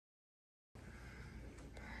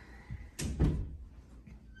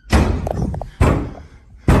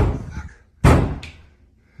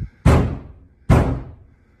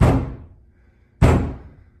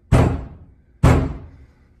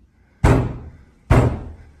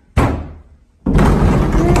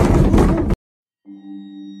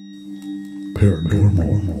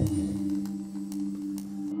paranormal.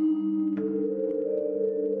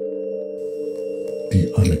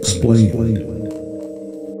 The unexplained.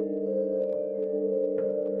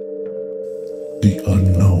 The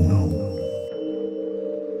unknown.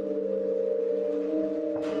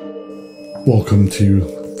 Welcome to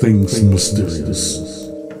Things Mysterious.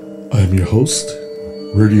 I'm your host,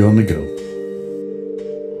 RUDYONTHEGO.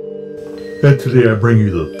 And today I bring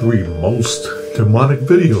you the 3 most demonic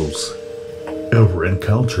videos ever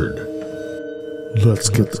encountered. Let's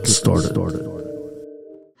get started.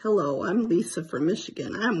 Hello, I'm Lisa from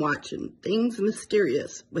Michigan. I'm watching Things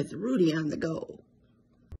Mysterious with Rudy on the Go.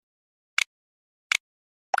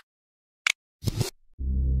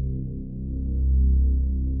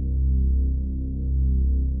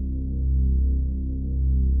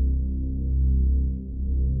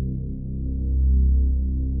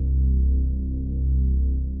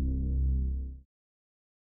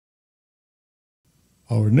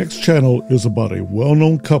 Our next channel is about a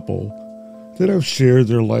well-known couple that have shared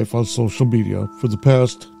their life on social media for the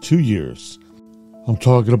past 2 years. I'm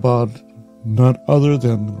talking about none other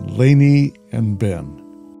than Lainey and Ben.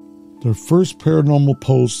 Their first paranormal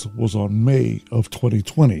post was on May of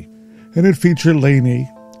 2020, and it featured Lainey,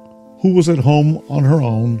 who was at home on her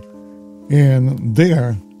own, and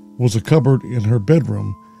there was a cupboard in her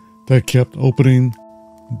bedroom that kept opening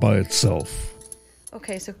by itself.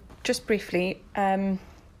 Okay, so just briefly,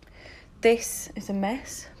 this is a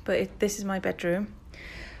mess, but this is my bedroom,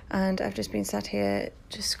 and I've just been sat here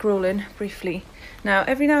just scrolling briefly. Now,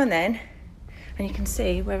 every now and then, and you can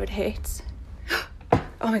see where it hits.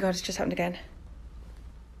 Oh my god, it's just happened again.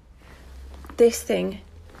 This thing,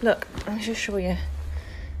 look, let me just show you.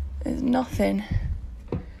 There's nothing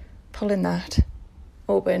pulling that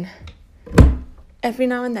open. Every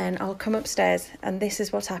now and then I'll come upstairs and this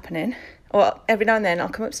is what's happening. Or every now and then I'll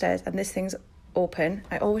come upstairs and this thing's open.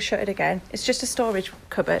 I always shut it again. It's just a storage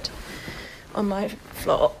cupboard on my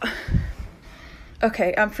floor.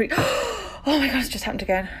 Okay, I'm free. Oh my god, it's just happened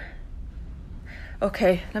again.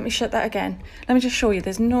 Okay, let me shut that again. Let me just show you.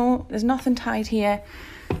 There's nothing tied here.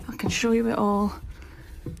 I can show you it all.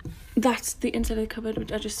 That's the inside of the cupboard,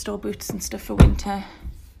 which I just store boots and stuff for winter.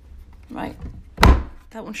 Right,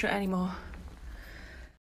 that won't shut anymore.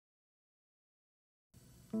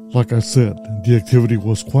 Like I said, the activity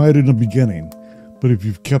was quiet in the beginning, but if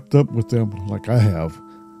you've kept up with them like I have,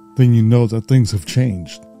 then you know that things have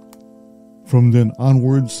changed. From then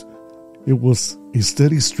onwards, it was a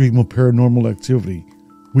steady stream of paranormal activity,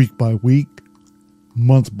 week by week,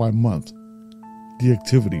 month by month. The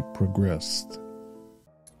activity progressed.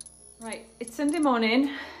 Right, it's Sunday morning.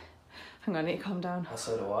 Hang on, I need to calm down. Oh,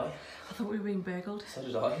 so do I. I thought we were being burgled. So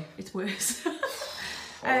did I. It's worse.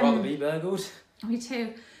 I'd rather be burgled. Me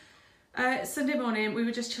too. Sunday morning, we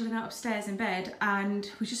were just chilling out upstairs in bed and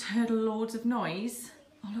we just heard loads of noise.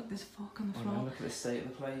 Oh look, there's a fork on the floor. Oh, look at the state of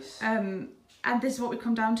the place. And this is what we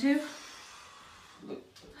come down to. Look,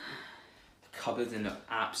 the cupboard's in an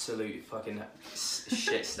absolute fucking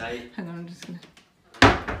shit state. Hang on, I'm just gonna...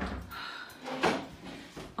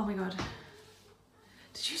 Oh my god.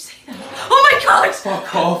 Did you see that? Oh my god!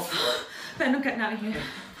 Fuck off! Better not getting out of here.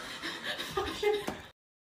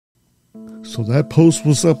 So that post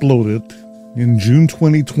was uploaded in June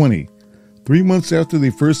 2020, 3 months after they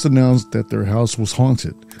first announced that their house was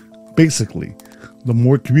haunted. Basically, the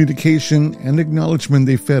more communication and acknowledgement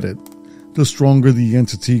they fed it, the stronger the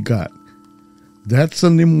entity got. That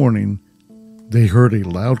Sunday morning, they heard a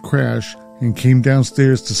loud crash and came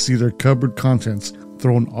downstairs to see their cupboard contents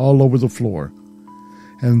thrown all over the floor.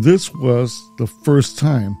 And this was the first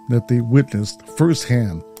time that they witnessed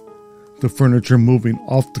firsthand the furniture moving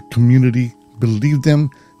off the community believed them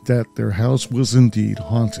that their house was indeed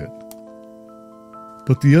haunted.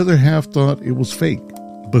 But the other half thought it was fake.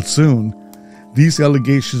 But soon, these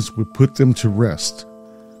allegations would put them to rest.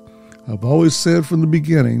 I've always said from the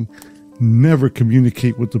beginning, never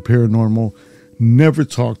communicate with the paranormal, never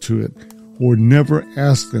talk to it, or never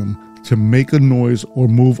ask them to make a noise or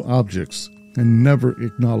move objects, and never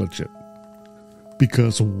acknowledge it.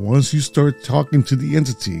 Because once you start talking to the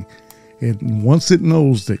entity, and once it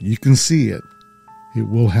knows that you can see it, it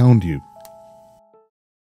will hound you.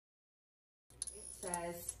 It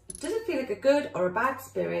says, does it feel like a good or a bad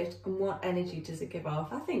spirit, and what energy does it give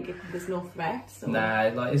off? I think there's no threat. So.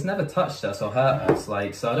 Nah, like it's never touched us or hurt us,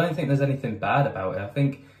 like, so I don't think there's anything bad about it. I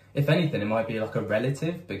think if anything, it might be like a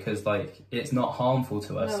relative because like it's not harmful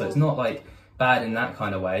to us, so it's not like bad in that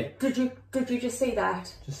kind of way. Did you just see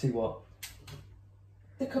that? Just see what?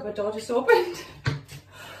 The cupboard door just opened.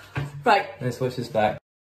 Right. Let's switch this back.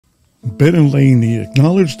 Ben and Lainey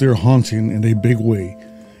acknowledged their haunting in a big way,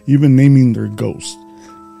 even naming their ghost.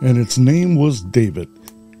 And its name was David.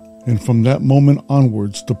 And from that moment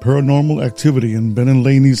onwards, the paranormal activity in Ben and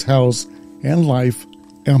Lainey's house and life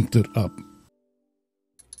amped it up.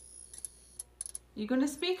 You gonna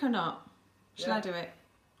speak or not? Shall I do it?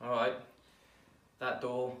 Alright. That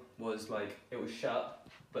door was like, it was shut,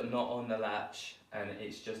 but not on the latch, and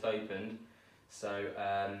it's just opened. So,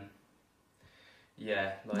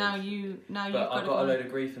 yeah. Like, now you've but got I got a load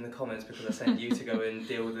of grief in the comments because I sent you to go and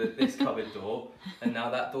deal with this cupboard door, and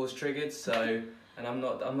now that door's triggered. So, and I'm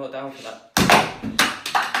not down for that.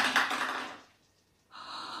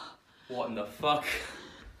 What in the fuck?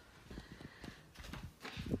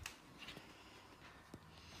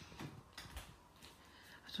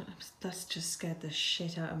 That's just scared the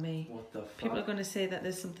shit out of me. What the fuck? People are going to say that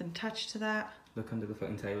there's something attached to that. Look under the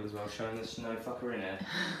fucking table as well, showing there's no fucker in it.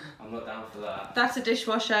 I'm not down for that. That's a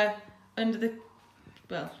dishwasher under the,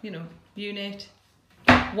 well, you know, unit,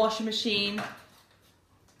 washing machine.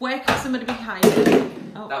 Where could somebody be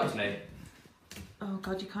hiding? Oh. That was me. Oh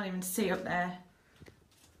God, you can't even see up there.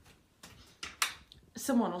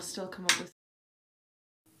 Someone will still come up with.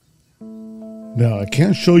 Now, I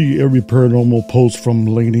can't show you every paranormal post from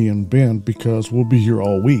Lainey and Ben because we'll be here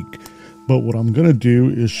all week. But what I'm going to do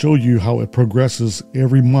is show you how it progresses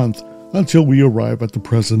every month until we arrive at the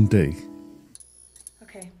present day.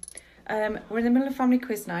 Okay, we're in the middle of family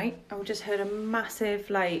quiz night and we just heard a massive,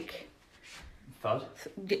 like... Thud?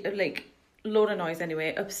 Like, load of noise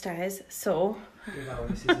anyway, upstairs, so... You know,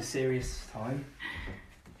 this is a serious time.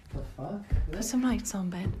 What the fuck? Put some lights on,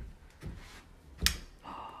 Ben.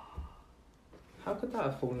 How could that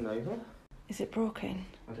have fallen over? Is it broken?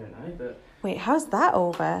 I don't know, but... Wait, how's that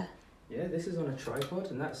over? Yeah, this is on a tripod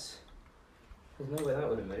and that's... There's no way that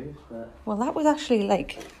would have moved, but... Well, that was actually,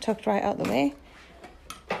 like, tucked right out the way.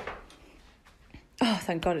 Oh,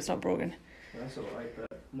 thank God it's not broken. That's alright,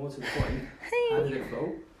 but more to the point, Hey. how did it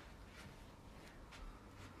fall?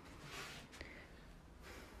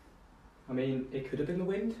 I mean, it could have been the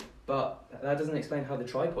wind, but that doesn't explain how the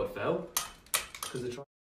tripod fell. Because the tripod...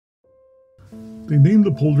 They named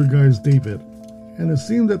the poltergeist David, and it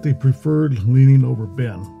seemed that they preferred leaning over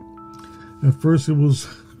Ben. At first it was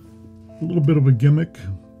a little bit of a gimmick,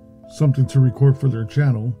 something to record for their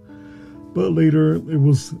channel, but later it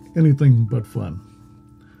was anything but fun.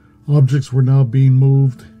 Objects were now being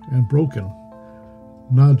moved and broken.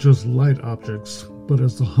 Not just light objects, but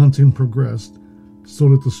as the hunting progressed, so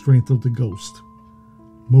did the strength of the ghost.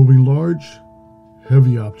 Moving large,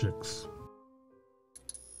 heavy objects.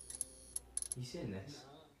 You seeing this?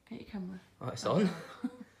 Get your camera. Oh, it's on.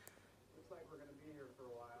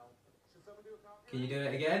 Can you do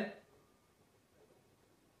it again?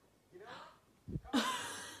 Oh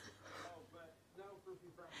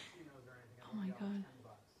my God.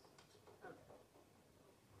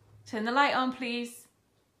 Turn the light on, please.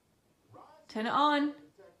 Turn it on.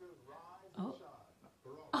 Oh.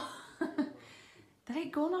 Are they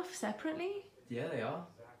going off separately? Yeah, they are.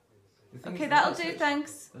 Okay, that'll do,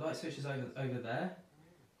 thanks. The light switch is over there.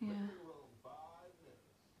 Yeah.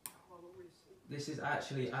 This is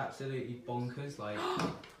actually absolutely bonkers, like...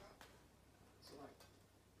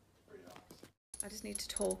 I just need to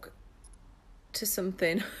talk to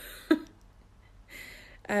something.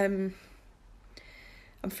 I'm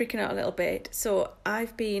freaking out a little bit. So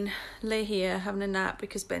I've been lay here having a nap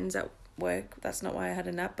because Ben's at work. That's not why I had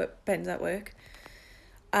a nap, but Ben's at work.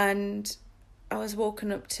 And I was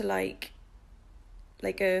woken up to like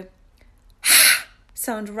a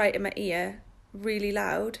sound right in my ear, really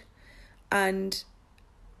loud, and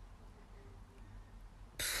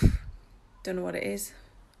don't know what it is.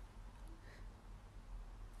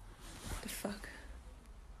 The fuck?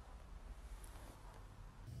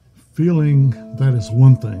 Feeling that is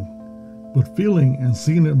one thing, but feeling and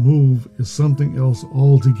seeing it move is something else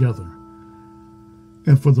altogether.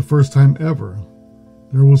 And for the first time ever,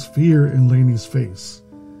 there was fear in Lainey's face.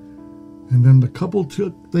 And then the couple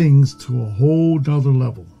took things to a whole nother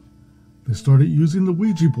level. They started using the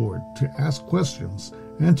Ouija board to ask questions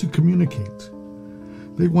and to communicate.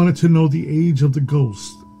 They wanted to know the age of the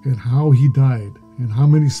ghost and how he died and how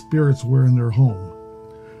many spirits were in their home.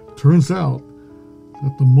 Turns out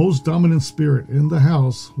that the most dominant spirit in the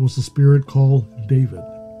house was a spirit called David,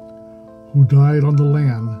 who died on the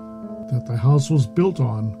land that the house was built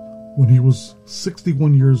on when he was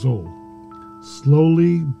 61 years old.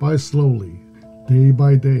 Slowly by slowly, day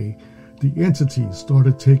by day, the entity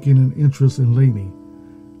started taking an interest in Lainey.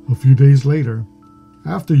 A few days later,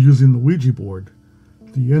 after using the Ouija board,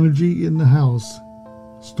 the energy in the house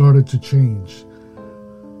started to change.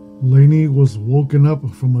 Lainey was woken up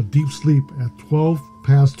from a deep sleep at 12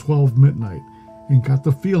 past 12 midnight, and got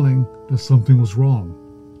the feeling that something was wrong.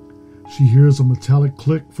 She hears a metallic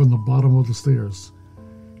click from the bottom of the stairs.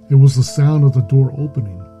 It was the sound of the door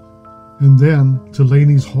opening. And then, to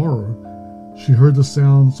Lainey's horror, she heard the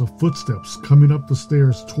sounds of footsteps coming up the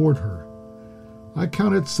stairs toward her. I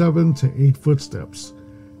counted 7 to 8 footsteps.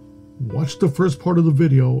 Watch the first part of the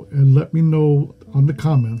video and let me know on the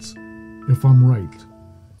comments if I'm right.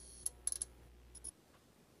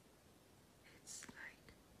 It's like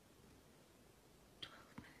 12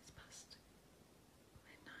 minutes past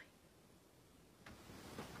midnight.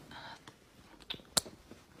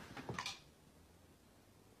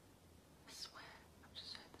 I swear, I've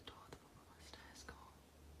just heard the door at the bottom of my stairs go.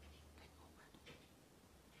 They open.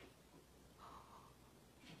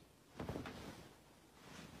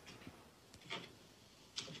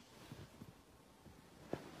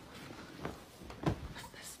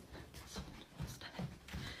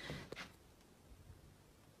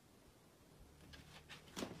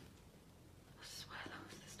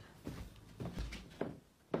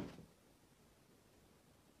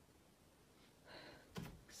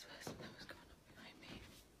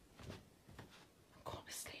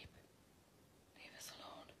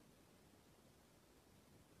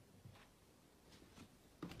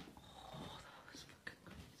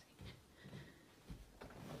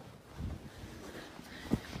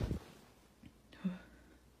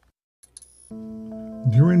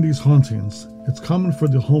 During these hauntings, it's common for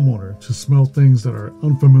the homeowner to smell things that are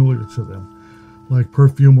unfamiliar to them, like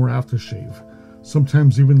perfume or aftershave.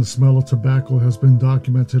 Sometimes even the smell of tobacco has been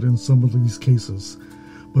documented in some of these cases.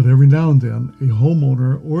 But every now and then, a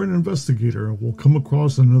homeowner or an investigator will come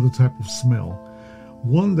across another type of smell,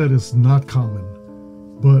 one that is not common,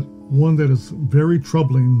 but one that is very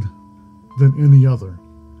troubling than any other.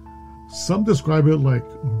 Some describe it like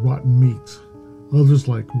rotten meat, others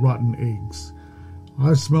like rotten eggs.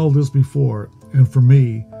 I've smelled this before, and for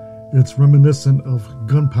me, it's reminiscent of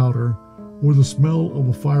gunpowder or the smell of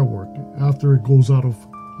a firework after it goes out of,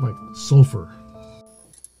 like, sulfur.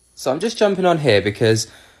 So I'm just jumping on here because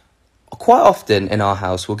quite often in our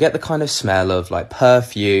house we'll get the kind of smell of like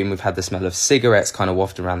perfume. We've had the smell of cigarettes kind of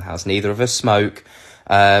wafting around the house. Neither of us smoke.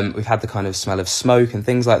 We've had the kind of smell of smoke and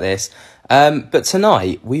things like this. But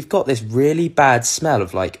tonight we've got this really bad smell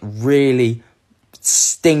of like really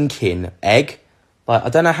stinking egg. Like, I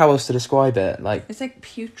don't know how else to describe it. Like, It's like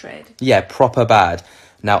putrid. yeah, proper bad.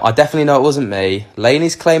 Now, I definitely know it wasn't me.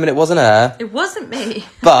 Lainey's claiming it wasn't her. It wasn't me.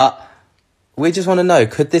 But we just want to know,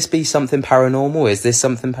 could this be something paranormal? Is this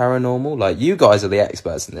something paranormal? Like, you guys are the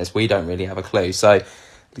experts in this. We don't really have a clue. So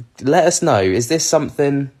let us know. Is this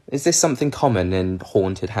something common in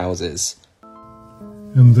haunted houses?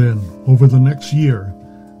 And then, over the next year,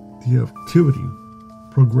 the activity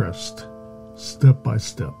progressed step by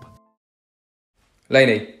step.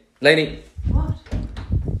 Lainey. What?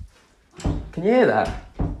 Can you hear that?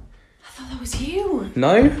 I thought that was you.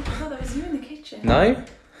 No? I thought that was you in the kitchen. No?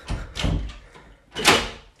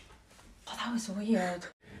 Oh, that was weird.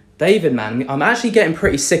 David, man, I'm actually getting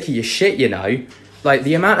pretty sick of your shit, you know? Like,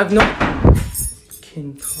 the amount of not...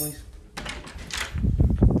 Fucking Christ.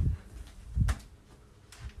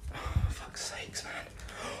 Oh, fuck's sakes,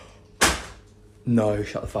 man. No,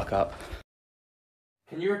 shut the fuck up.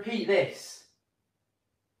 Can you repeat this?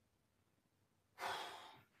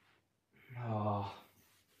 Oh.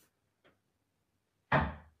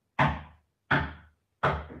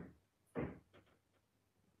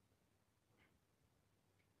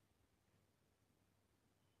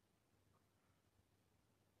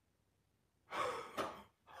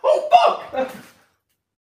 Oh, fuck!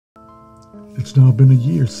 It's now been a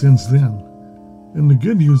year since then, and the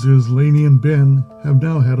good news is Lainey and Ben have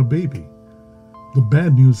now had a baby. The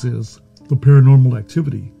bad news is the paranormal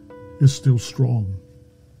activity is still strong.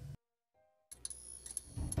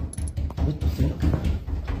 What the fuck?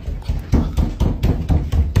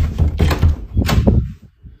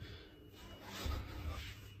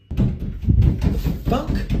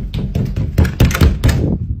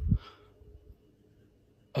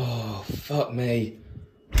 Oh, fuck me.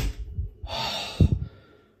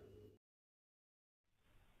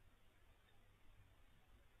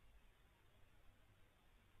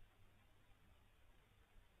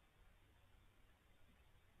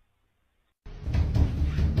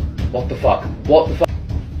 What the fuck? What the fuck?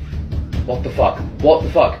 What the fuck? What the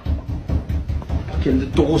fuck? Fucking the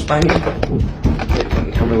door's banging. Take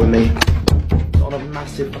the camera with me. It's on a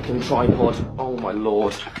massive fucking tripod. Oh my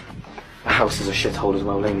lord. The house is a shithole as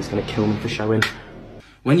well. Lainey's gonna kill me for showing.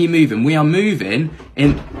 When you're moving, we are moving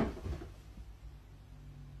in.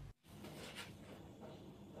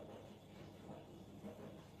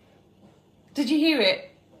 Did you hear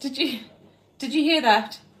it? Did Did you hear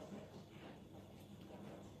that?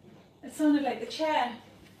 It sounded like the chair.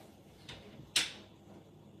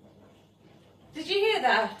 Did you hear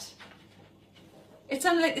that? It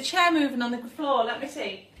sounded like the chair moving on the floor. Let me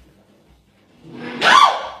see.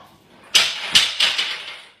 Oh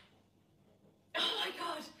my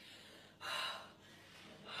God.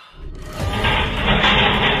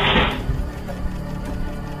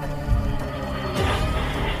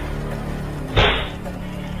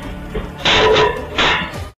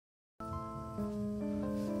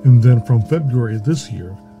 And then from February this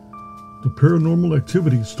year, the paranormal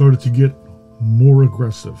activity started to get more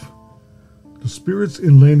aggressive. The spirits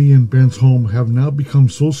in Laney and Ben's home have now become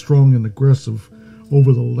so strong and aggressive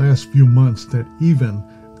over the last few months that even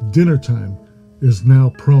dinner time is now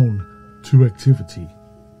prone to activity.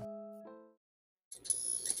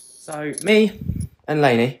 So me and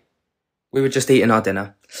Laney, we were just eating our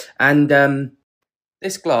dinner, and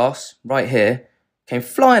this glass right here came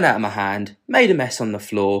flying out of my hand, made a mess on the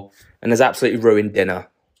floor, and has absolutely ruined dinner.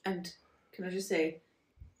 And can I just say,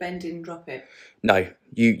 Ben didn't drop it. No,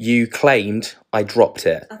 you claimed I dropped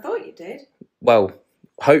it. I thought you did. Well,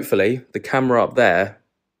 hopefully the camera up there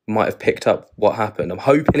might have picked up what happened. I'm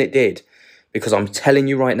hoping it did, because I'm telling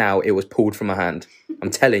you right now, it was pulled from my hand. I'm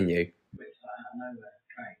telling you.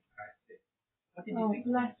 Oh,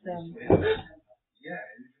 bless them. Yeah, he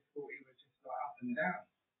just thought he was just like up and down.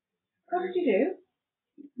 What did you do?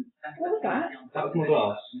 What was that? That was my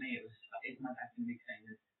glass.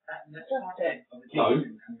 Dropped it. No,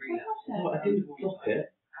 I didn't drop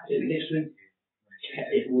it. It literally,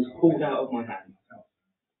 it was pulled out of my hand.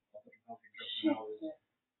 Shit.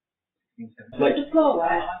 Like, The floor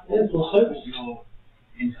wet. it was so.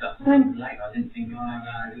 Thanks,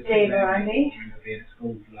 Dave or Andy.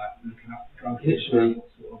 Literally,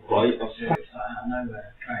 right,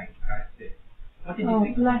 Oh,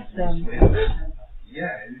 bless them.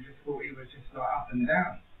 yeah, he just thought he was just like up and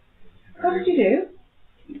down. What did you do?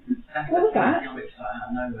 What was that?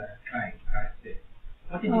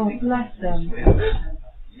 Oh, bless them.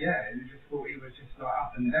 Yeah, he just thought he was just like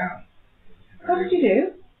up and down. What did you do?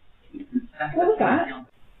 What was that?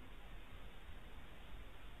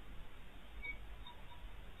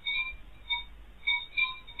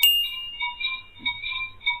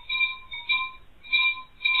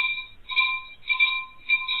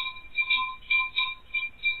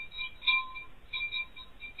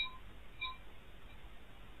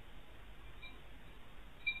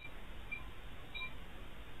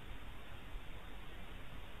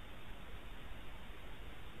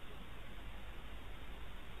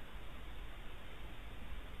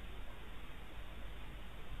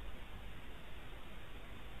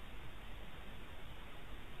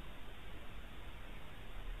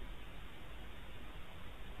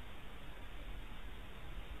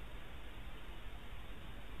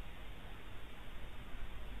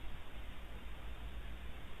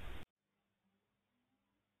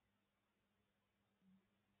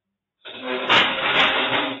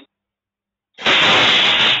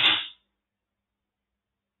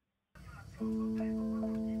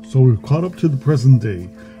 So we've caught up to the present day.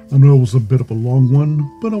 I know it was a bit of a long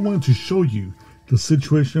one, but I wanted to show you the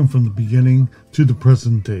situation from the beginning to the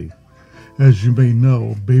present day. As you may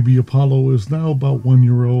know, baby Apollo is now about 1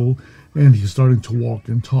 year old, and he's starting to walk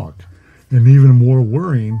and talk. And even more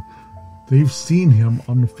worrying, they've seen him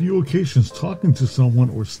on a few occasions talking to someone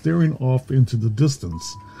or staring off into the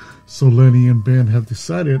distance. So Lenny and Ben have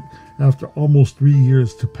decided, after almost 3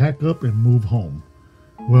 years, to pack up and move home.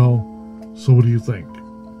 Well, so what do you think?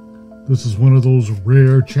 This is one of those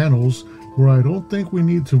rare channels where I don't think we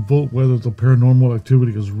need to vote whether the paranormal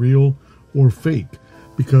activity is real or fake,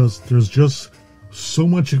 because there's just so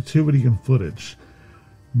much activity and footage.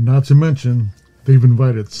 Not to mention, they've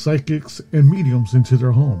invited psychics and mediums into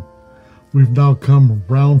their home. We've now come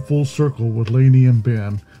round full circle with Lainey and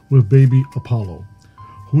Ben with baby Apollo.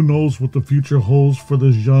 Who knows what the future holds for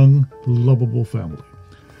this young, lovable family.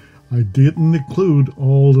 I didn't include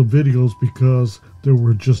all the videos because there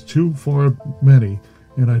were just too far many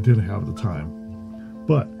and I didn't have the time.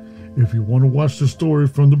 But if you want to watch the story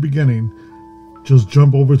from the beginning, just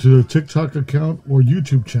jump over to their TikTok account or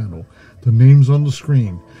YouTube channel. The name's on the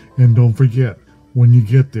screen. And don't forget, when you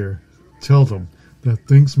get there, tell them that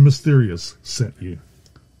Things Mysterious sent you.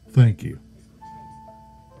 Thank you.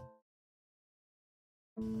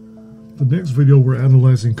 The next video we're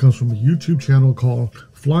analyzing comes from a YouTube channel called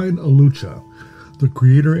Flying Alucha. The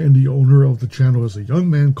creator and the owner of the channel is a young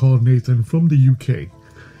man called Nathan from the UK.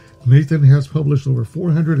 Nathan has published over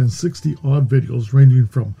 460 odd videos ranging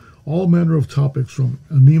from all manner of topics from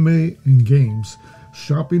anime and games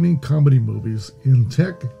shopping and comedy movies, in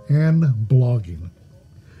tech, and blogging.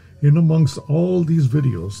 In amongst all these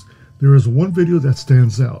videos, there is one video that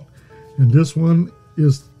stands out, and this one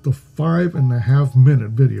is the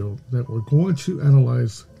 5.5-minute video that we're going to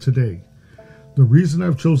analyze today. The reason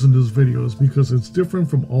I've chosen this video is because it's different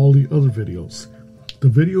from all the other videos. The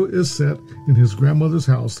video is set in his grandmother's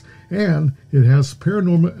house, and it has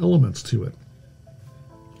paranormal elements to it.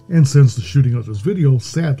 And since the shooting of this video,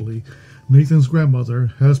 sadly, Nathan's grandmother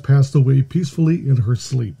has passed away peacefully in her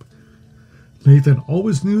sleep. Nathan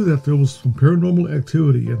always knew that there was some paranormal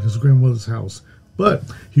activity in his grandmother's house, but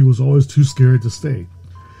he was always too scared to stay.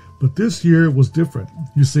 But this year was different.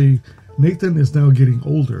 You see, Nathan is now getting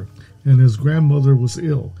older, and his grandmother was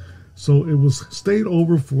ill, so it was stayed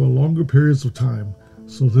over for longer periods of time.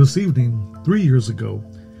 So this evening, 3 years ago,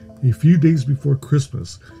 a few days before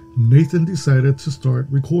Christmas, Nathan decided to start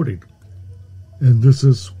recording. And this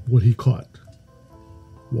is what he caught.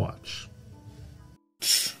 Watch.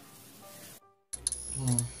 It's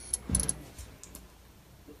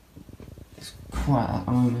quiet at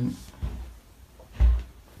the moment.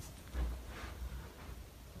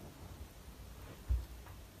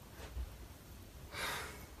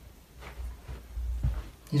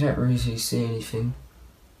 You don't really see anything.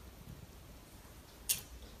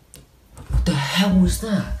 What the hell was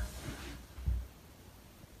that?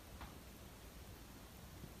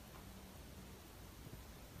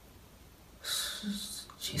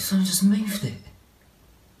 Gee, someone just moved it.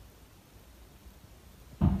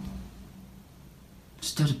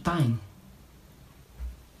 Just did a bang.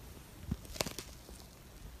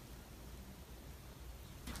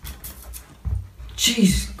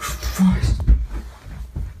 Jesus Christ.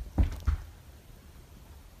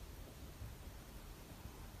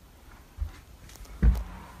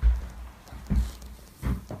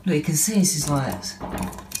 Look, you can see this is like...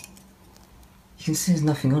 You can see there's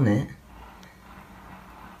nothing on it.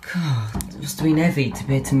 God, it must have been heavy to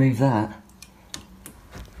be able to move that.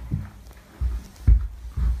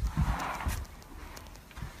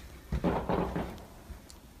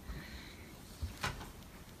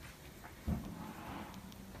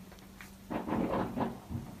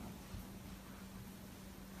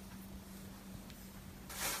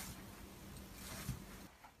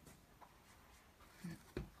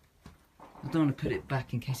 I don't want to put it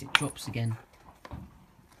back in case it drops again.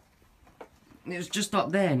 It was just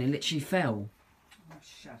up there and it literally fell. Oh,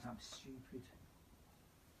 shut up, stupid.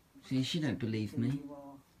 See, she don't believe me. You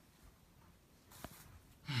are.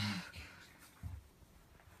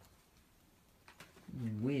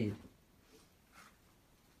 Weird.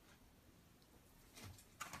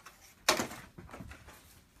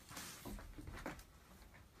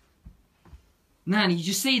 Nan, did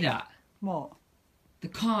you see that? What? The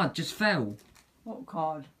card just fell. What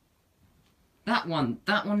card? That one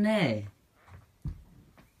there.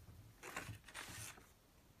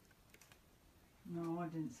 No, I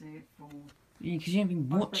didn't see it fall. Yeah, because you haven't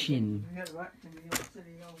been watching.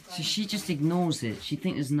 So she just ignores it. She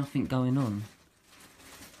thinks there's nothing going on.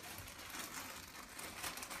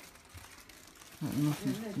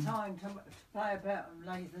 Nothing. Isn't it time to play about them,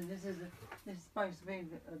 Nathan? This is supposed to be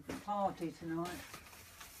a party tonight.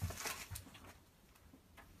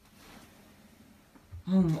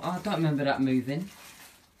 Oh, I don't remember that moving.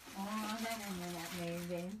 Oh, I don't remember that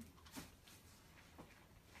moving.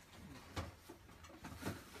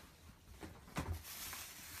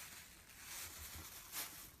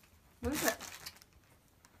 Where's that?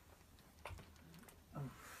 Oh,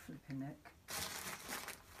 flipping neck.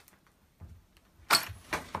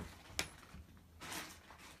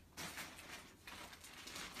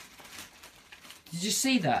 Did you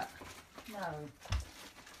see that? No.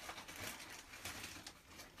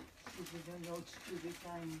 Stupid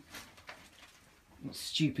game. What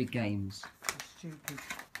stupid games? Stupid.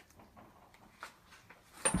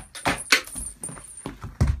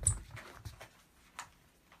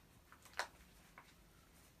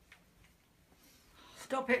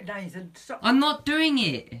 Stop it, Nathan. Stop. I'm not doing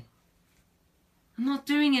it. I'm not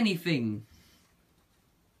doing anything.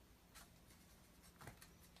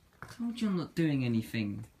 I told you I'm not doing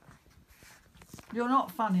anything. You're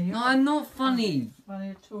not funny. No, I'm not funny. Funny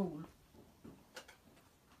at all.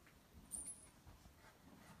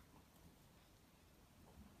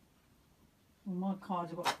 Well, my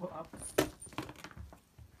cards have got to put up.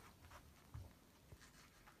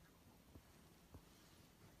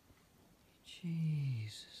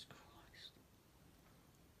 Jesus Christ.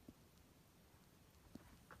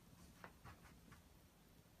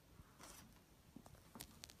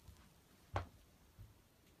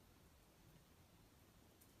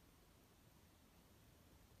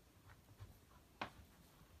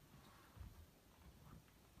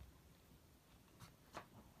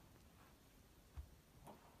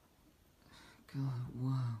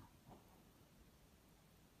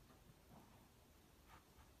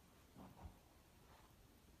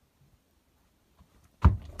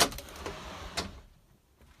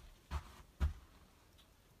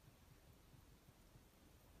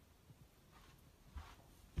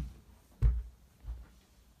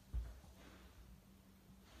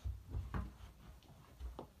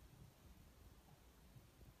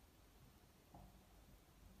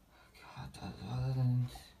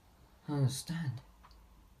 understand.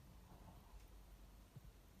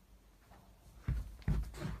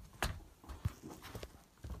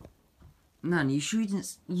 Nan, you sure you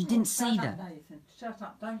didn't see that? Shut up, Nathan. Shut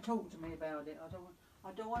up. Don't talk to me about it. I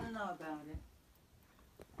don't want to know about it.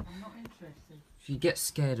 I'm not interested. She gets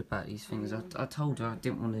scared about these things. I told her I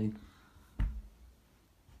didn't want to.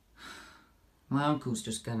 My uncle's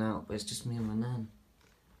just gone out, but it's just me and my nan.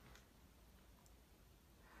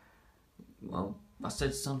 Well, I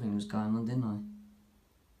said something was going on, didn't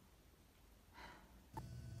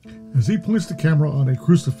I? As he points the camera on a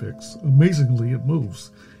crucifix, amazingly it moves.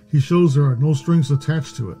 He shows there are no strings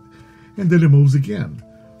attached to it, and then it moves again,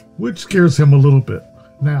 which scares him a little bit.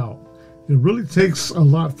 Now, it really takes a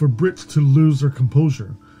lot for Brits to lose their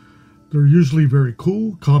composure. They're usually very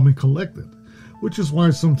cool, calm, and collected, which is why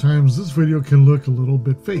sometimes this video can look a little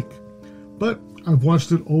bit fake. But I've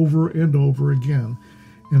watched it over and over again,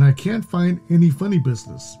 and I can't find any funny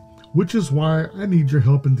business, which is why I need your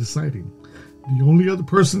help in deciding. The only other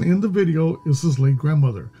person in the video is his late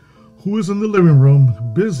grandmother, who is in the living room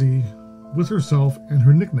busy with herself and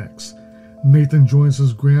her knickknacks. Nathan joins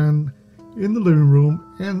his gran in the living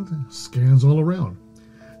room and scans all around.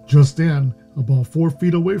 Just then, about 4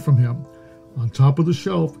 feet away from him, on top of the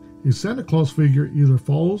shelf, a Santa Claus figure either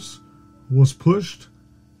falls, was pushed,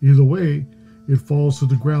 either way, it falls to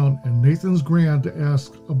the ground, and Nathan's gran to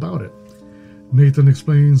ask about it. Nathan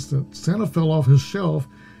explains that Santa fell off his shelf,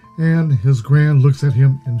 and his gran looks at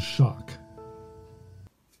him in shock.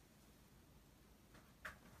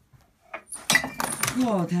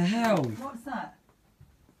 What the hell? What's that?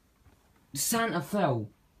 Santa fell.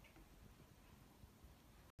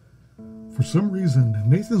 For some reason,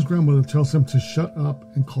 Nathan's grandmother tells him to shut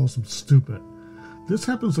up and calls him stupid. This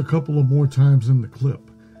happens a couple of more times in the clip,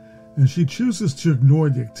 and she chooses to ignore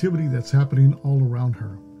the activity that's happening all around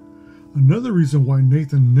her. Another reason why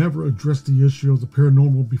Nathan never addressed the issue of the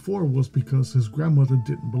paranormal before was because his grandmother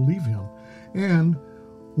didn't believe him, and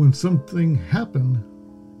when something happened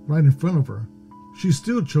right in front of her, she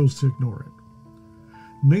still chose to ignore it.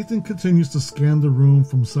 Nathan continues to scan the room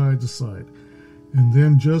from side to side, and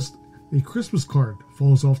then just a Christmas card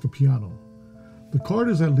falls off the piano. The card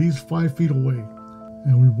is at least 5 feet away,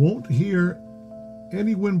 and we won't hear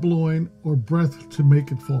any wind blowing or breath to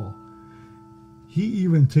make it fall. He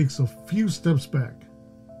even takes a few steps back,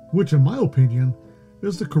 which in my opinion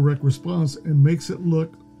is the correct response and makes it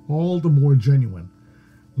look all the more genuine.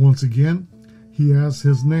 Once again, he asks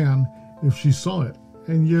his nan if she saw it,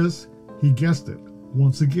 and yes, he guessed it.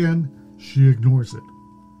 Once again, she ignores it.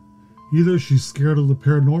 Either she's scared of the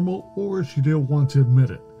paranormal, or she didn't want to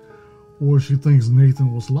admit it, or she thinks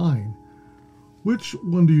Nathan was lying. Which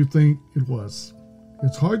one do you think it was?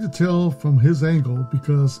 It's hard to tell from his angle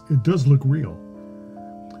because it does look real,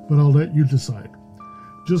 but I'll let you decide.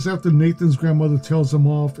 Just after Nathan's grandmother tells him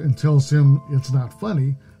off and tells him it's not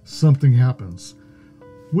funny, something happens,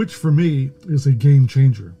 which for me is a game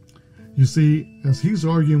changer. You see, as he's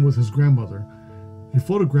arguing with his grandmother, a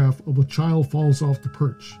photograph of a child falls off the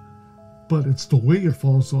perch, but it's the way it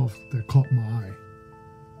falls off that caught my eye.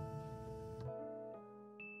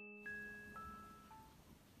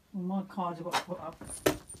 Well, my cards have got to put up.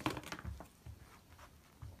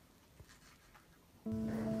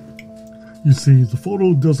 You see, the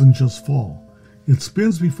photo doesn't just fall. It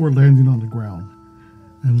spins before landing on the ground.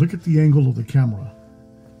 And look at the angle of the camera.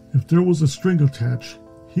 If there was a string attached,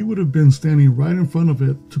 he would have been standing right in front of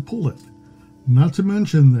it to pull it. Not to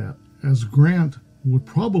mention that, as Grant would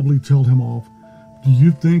probably tell him off, do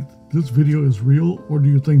you think this video is real, or do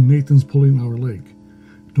you think Nathan's pulling our leg?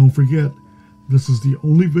 Don't forget, this is the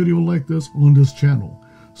only video like this on this channel,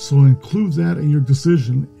 so include that in your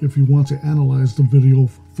decision if you want to analyze the video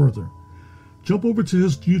further. Jump over to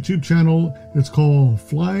his YouTube channel. It's called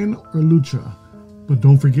Flying or Lucha. But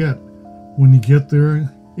don't forget, when you get there,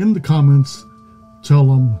 in the comments, tell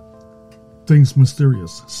them Things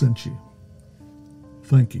Mysterious sent you.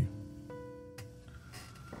 Thank you.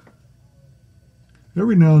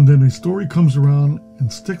 Every now and then a story comes around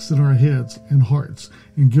and sticks in our heads and hearts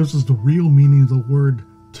and gives us the real meaning of the word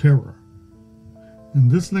terror. In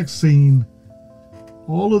this next scene,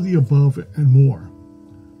 all of the above and more.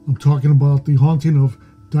 I'm talking about the haunting of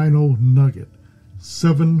Dino Nugget,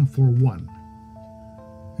 7 for 1.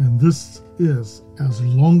 And this is as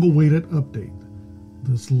long-awaited update.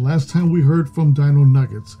 This is the last time we heard from Dino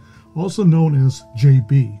Nuggets, also known as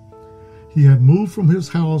JB. He had moved from his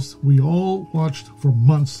house we all watched for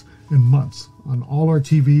months and months on all our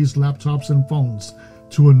TVs, laptops, and phones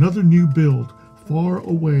to another new build far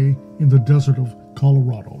away in the desert of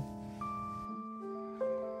Colorado.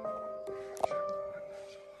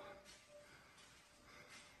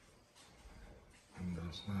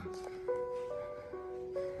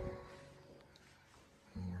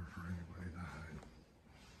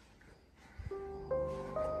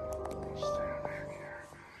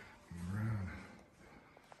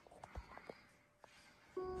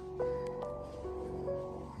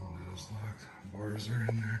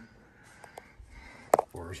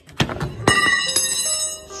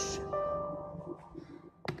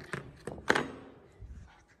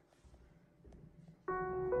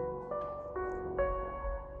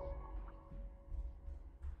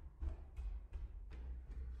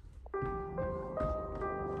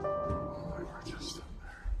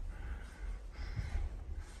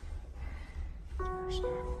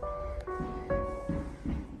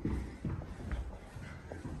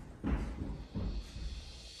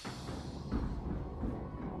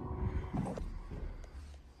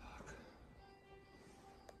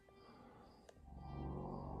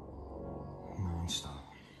 Non-stop.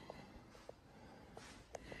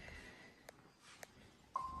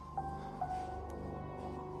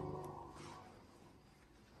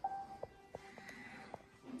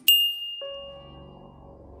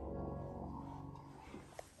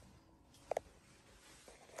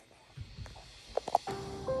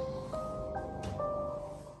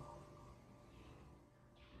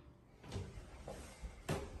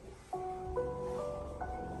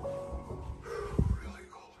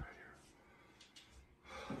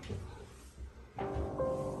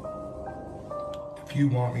 If you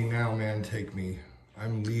want me now, man, take me.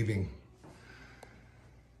 I'm leaving.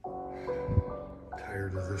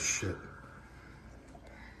 Tired of this shit.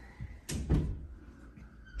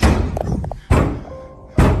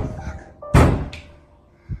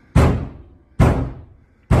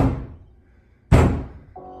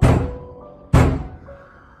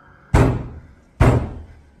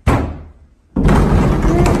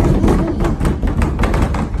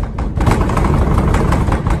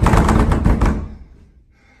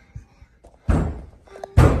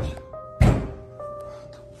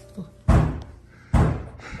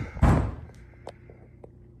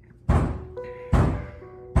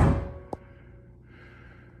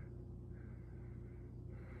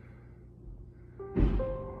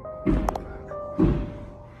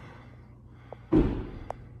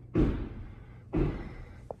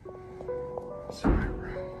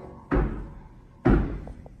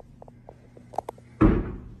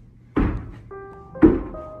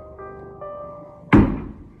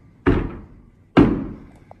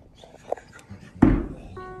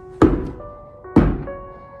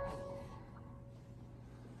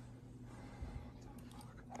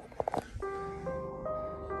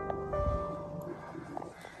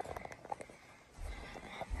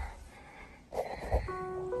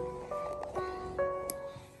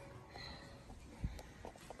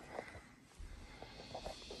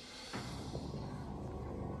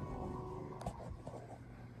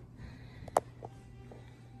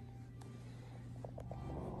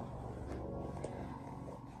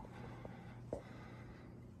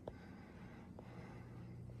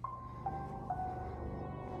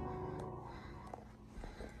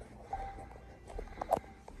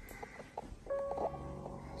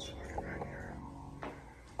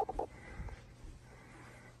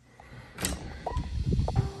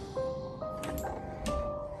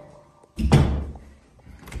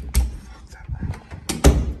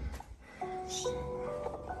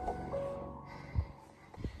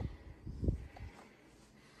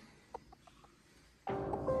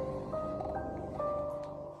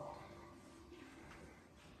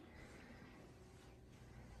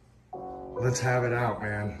 Let's have it out,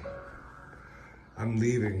 man. I'm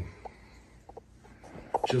leaving.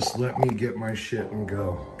 Just let me get my shit and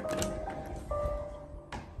go.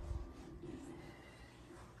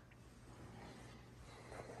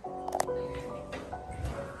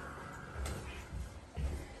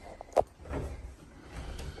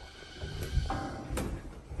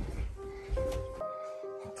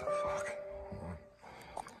 What the fuck? Hold on.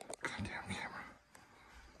 Goddamn camera.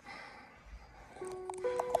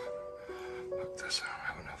 Fuck this, I don't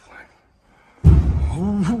have enough light.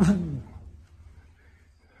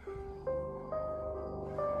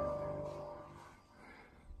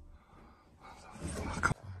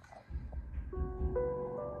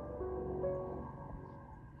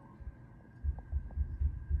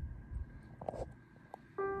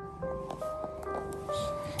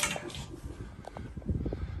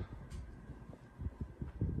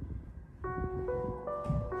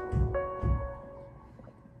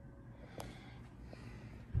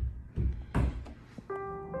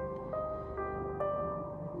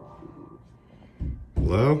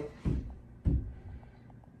 Hello?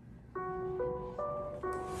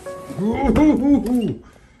 Ooh.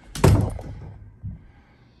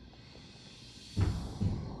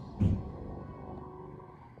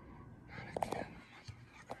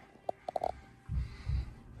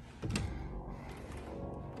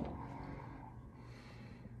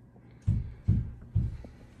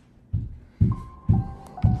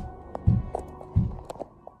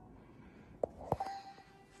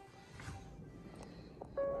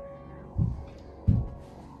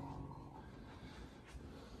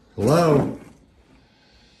 Hello?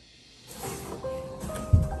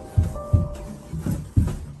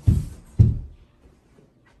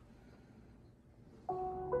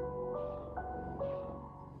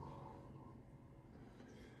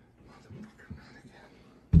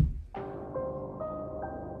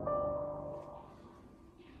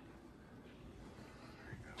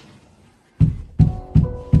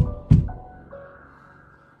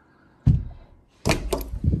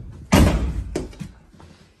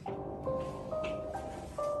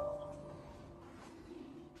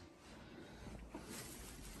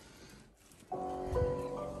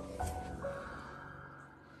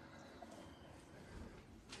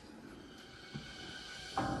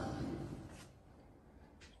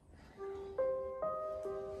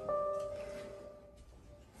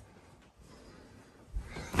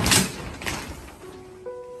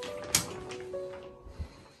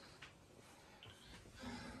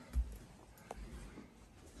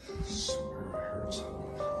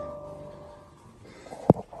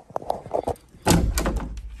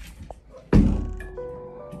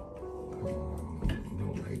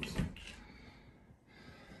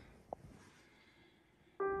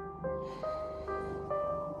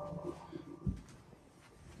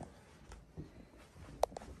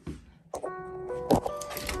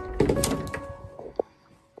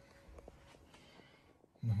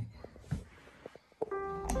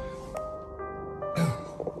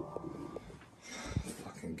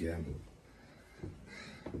 Again.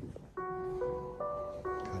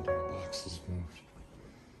 Goddamn boxes moved.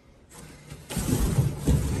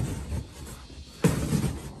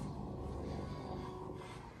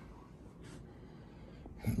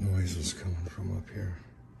 That noise was coming from up here.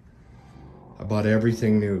 I bought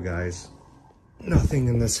everything new, guys. Nothing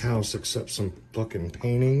in this house except some fucking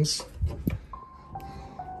paintings.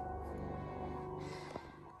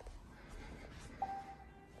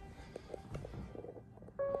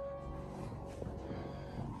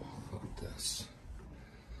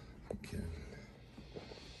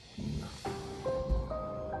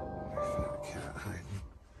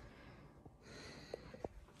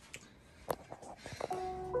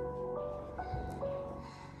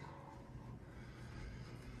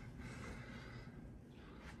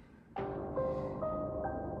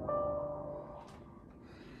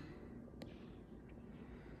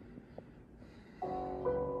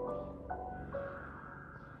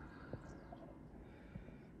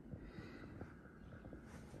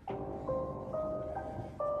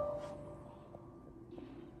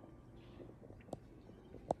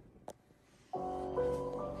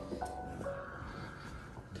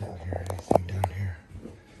 Didn't hear anything down here.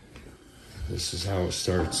 This is how it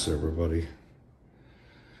starts, everybody.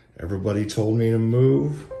 Everybody told me to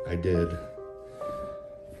move. I did.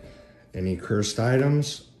 Any cursed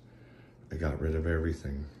items? I got rid of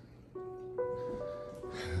everything.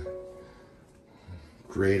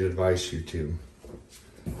 Great advice, you two.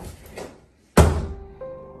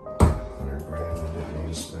 $100 grand I didn't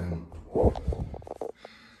use then.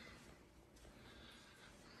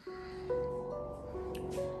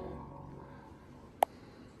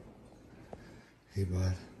 Hey,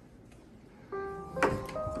 bud.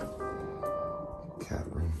 Cat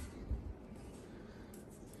room.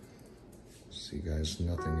 See, guys,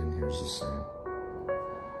 nothing in here is the same.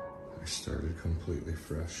 I started completely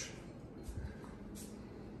fresh.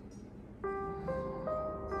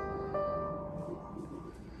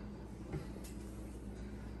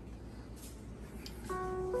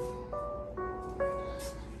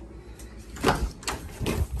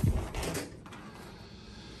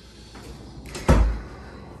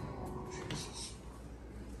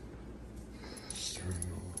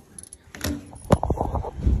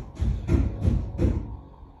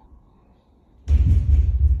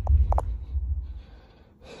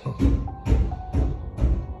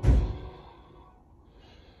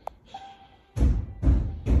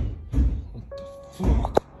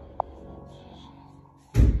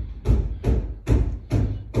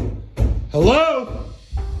 Hello?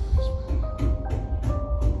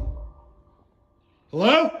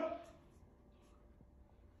 Hello?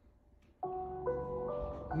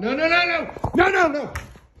 No, no, no, no. No, no, no.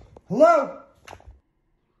 Hello?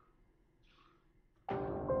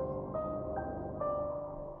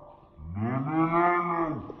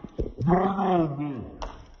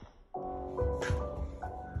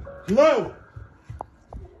 Hello?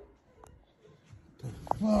 The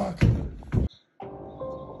fuck?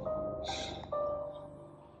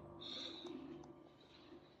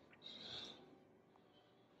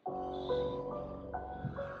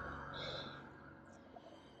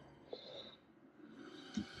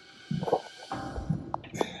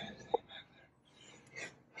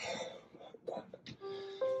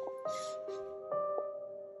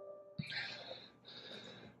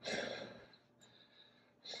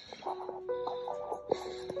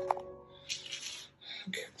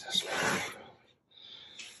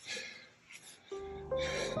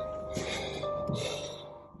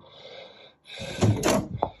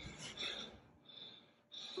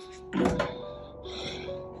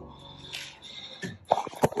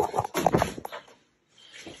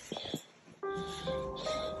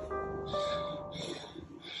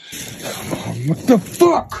 What the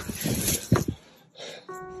fuck?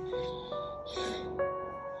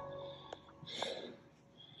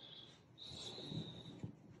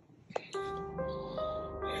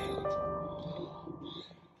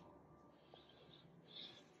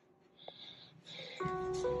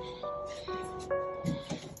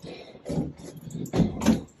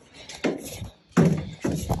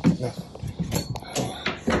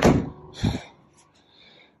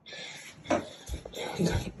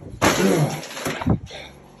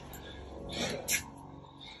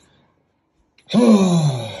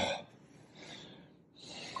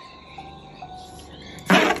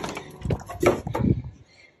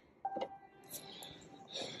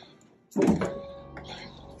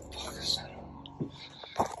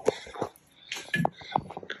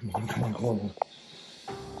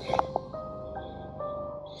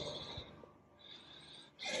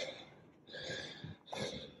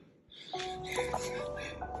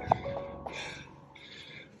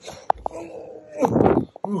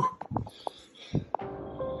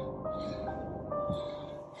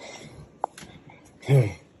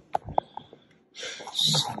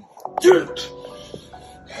 Dirt.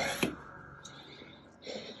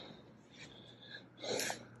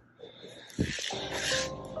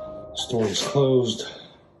 Store is closed.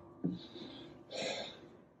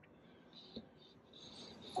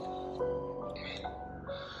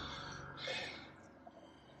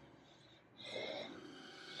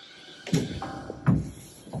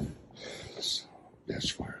 Let's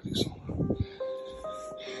fire these on.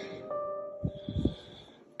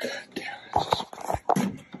 God damn it.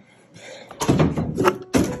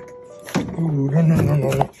 Oh,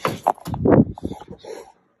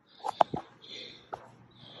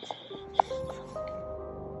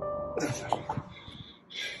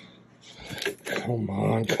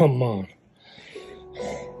 no. Come on.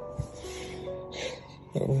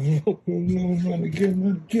 Oh, no, not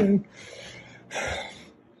again.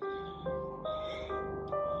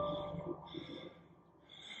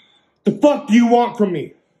 The fuck do you want from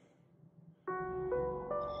me?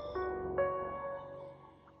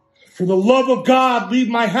 For the love of God, leave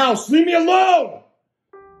my house. Leave me alone!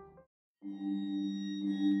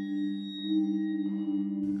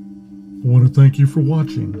 I want to thank you for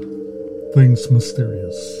watching Things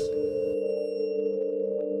Mysterious.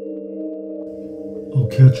 I'll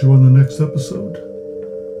catch you on the next episode.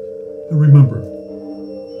 And remember,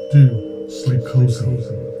 do sleep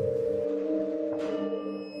cozy.